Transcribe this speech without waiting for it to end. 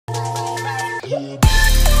Out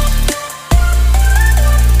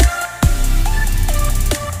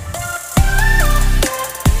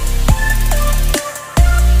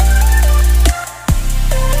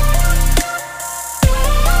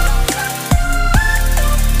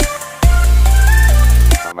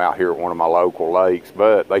here at one of my local lakes,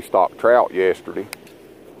 but they stocked trout yesterday,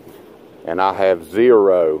 and I have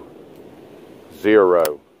zero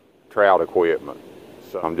trout equipment,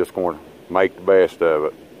 so I'm just going to make the best of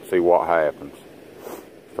it, see what happens.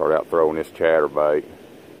 Start out throwing this chatterbait.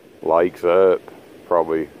 Lake's up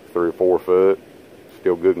probably 3 or 4 foot,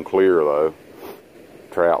 still good and clear though.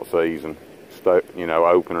 Trout season, you know,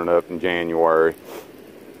 opening up in January.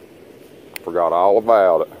 Forgot all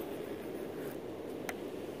about it.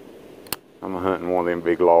 I'm hunting one of them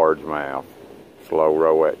big largemouth. Slow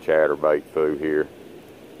roll that chatterbait through here.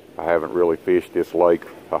 I haven't really fished this lake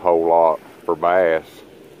a whole lot for bass.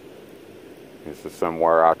 This is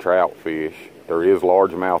somewhere I trout fish. There is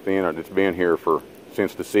largemouth in it. It's been here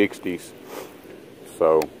since the 60s.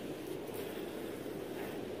 So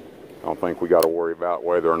I don't think we got to worry about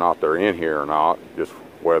whether or not they're in here or not, just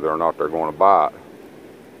whether or not they're going to bite.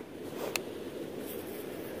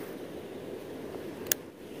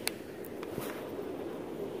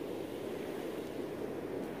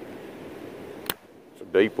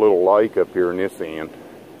 Deep little lake up here in this end.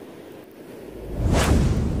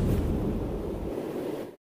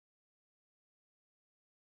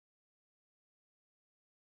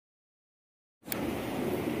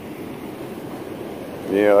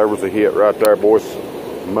 Yeah, there was a hit right there, boys.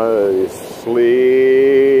 Mud is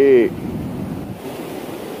slick.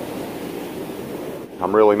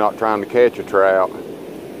 I'm really not trying to catch a trout. I'm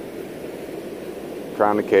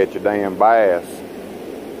trying to catch a damn bass.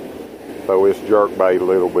 Throw this jerk bait a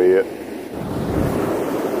little bit.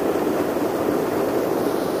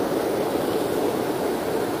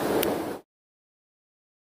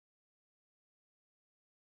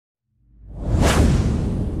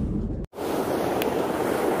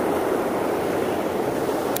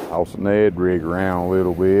 Toss the Ned rig around a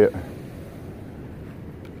little bit.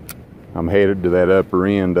 I'm headed to that upper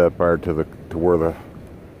end up there to where the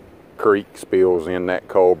creek spills in that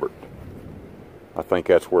culvert. I think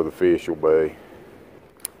that's where the fish will be.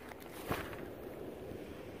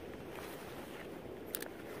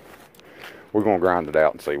 We're going to grind it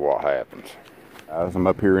out and see what happens. As I'm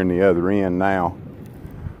up here in the other end now,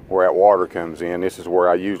 where that water comes in, this is where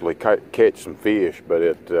I usually catch some fish, but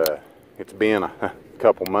it's been a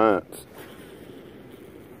couple months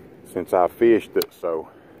since I fished it, so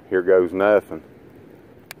here goes nothing.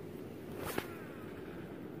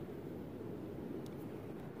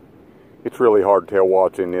 It's really hard to tell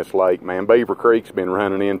what's in this lake, man. Beaver Creek's been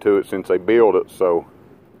running into it since they built it, so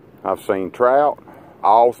I've seen trout,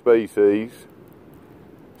 all species,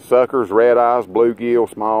 suckers, red eyes, bluegill,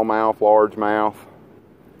 smallmouth, largemouth,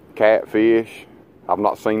 catfish. I've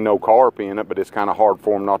not seen no carp in it, but it's kind of hard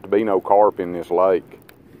for them not to be no carp in this lake.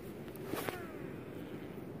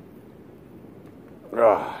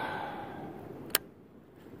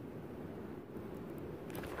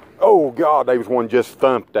 Oh God, there was one just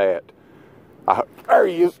thumped at. There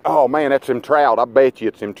he is. Oh man, that's him trout. I bet you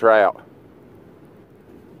it's him trout.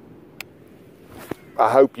 I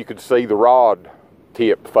hope you could see the rod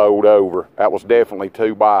tip fold over. That was definitely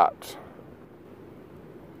 2 bites.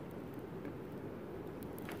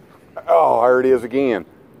 Oh, there it is again.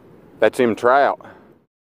 That's him trout.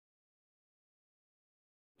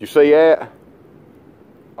 You see that? I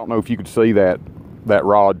don't know if you could see that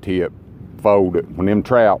rod tip fold it when them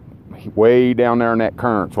trout way down there in that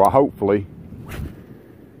current. So hopefully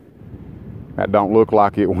that don't look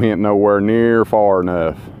like it went nowhere near far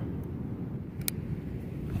enough.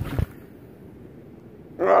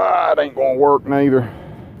 It ain't gonna work neither.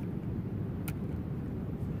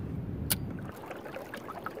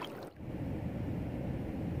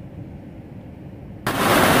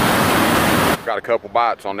 Got a couple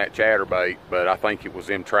bites on that chatterbait, but I think it was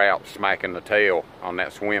them trout smacking the tail on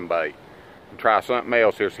that swim bait. Try something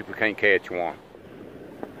else here, see if we can't catch one.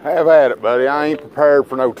 Have at it, buddy. I ain't prepared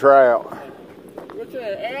for no trout. What's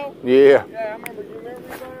that, Al? Yeah. Yeah, I remember. You remember me,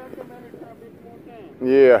 buddy? I come down here and try to beat you one time.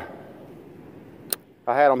 Yeah.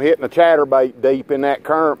 I had them hitting a chatterbait deep in that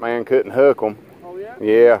current, man. Couldn't hook them. Oh, yeah?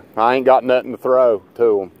 Yeah. I ain't got nothing to throw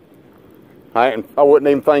to them. I wasn't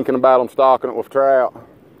even thinking about them stocking it with trout.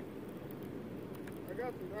 I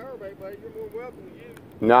got some chatterbait, buddy. You're more welcome to use.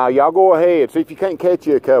 Nah, y'all go ahead. See if you can't catch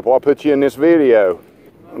you a couple. I'll put you in this video.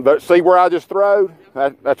 See where I just throwed?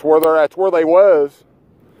 That's where they was.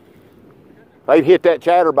 They'd hit that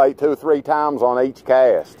chatterbait 2 or 3 times on each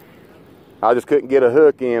cast. I just couldn't get a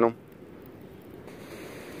hook in them.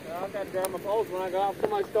 I got to grab my poles when I got off.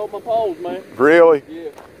 Somebody stole my poles, man. Really? Yeah.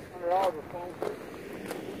 $100 for poles.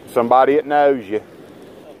 Somebody that knows you.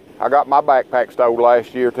 I got my backpack stole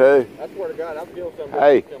last year too. I swear to God, I'm feeling something.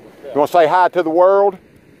 Hey, you want to say hi to the world?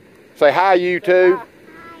 Say hi, YouTube. Hi.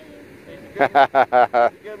 He's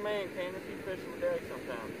a good man, Candace. He's fishing with Daddy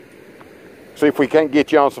sometimes. See if we can't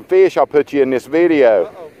get you on some fish, I'll put you in this video.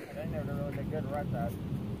 Uh-oh. They never really that good right side.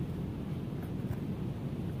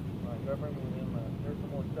 All right, go bring me them. There's some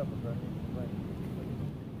more stuff up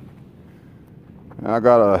there. I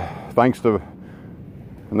got thanks to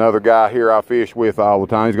another guy here I fish with all the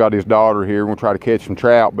time. He's got his daughter here. We're gonna try to catch some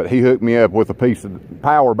trout, but he hooked me up with a piece of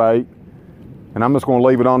power bait, and I'm just gonna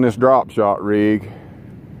leave it on this drop shot rig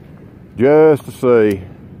just to see.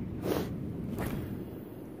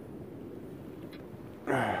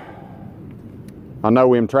 I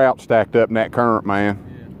know him trout stacked up in that current, man.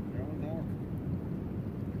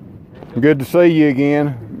 Yeah. Good to see you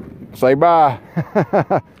again. Say bye.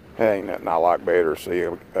 Ain't nothing I like better to see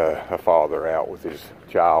a father out with his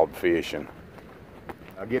child fishing.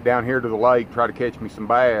 I get down here to the lake, try to catch me some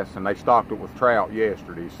bass, and they stocked it with trout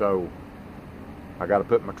yesterday, so I got to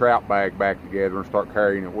put my trout bag back together and start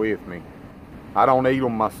carrying it with me. I don't eat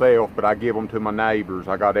them myself, but I give them to my neighbors.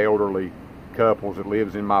 I got elderly couples that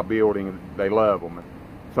lives in my building, and they love them.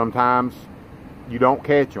 Sometimes you don't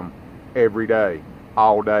catch them every day,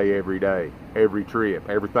 all day, every trip,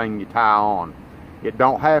 everything you tie on. It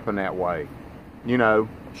don't happen that way. You know,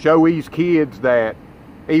 show these kids that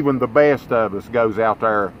even the best of us goes out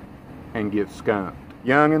there and gets skunked.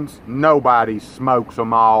 Youngins, nobody smokes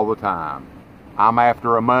them all the time. I'm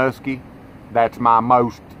after a muskie. That's my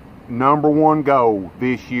most #1 goal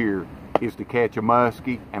this year, is to catch a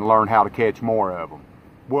muskie and learn how to catch more of them.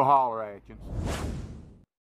 We'll holler at you.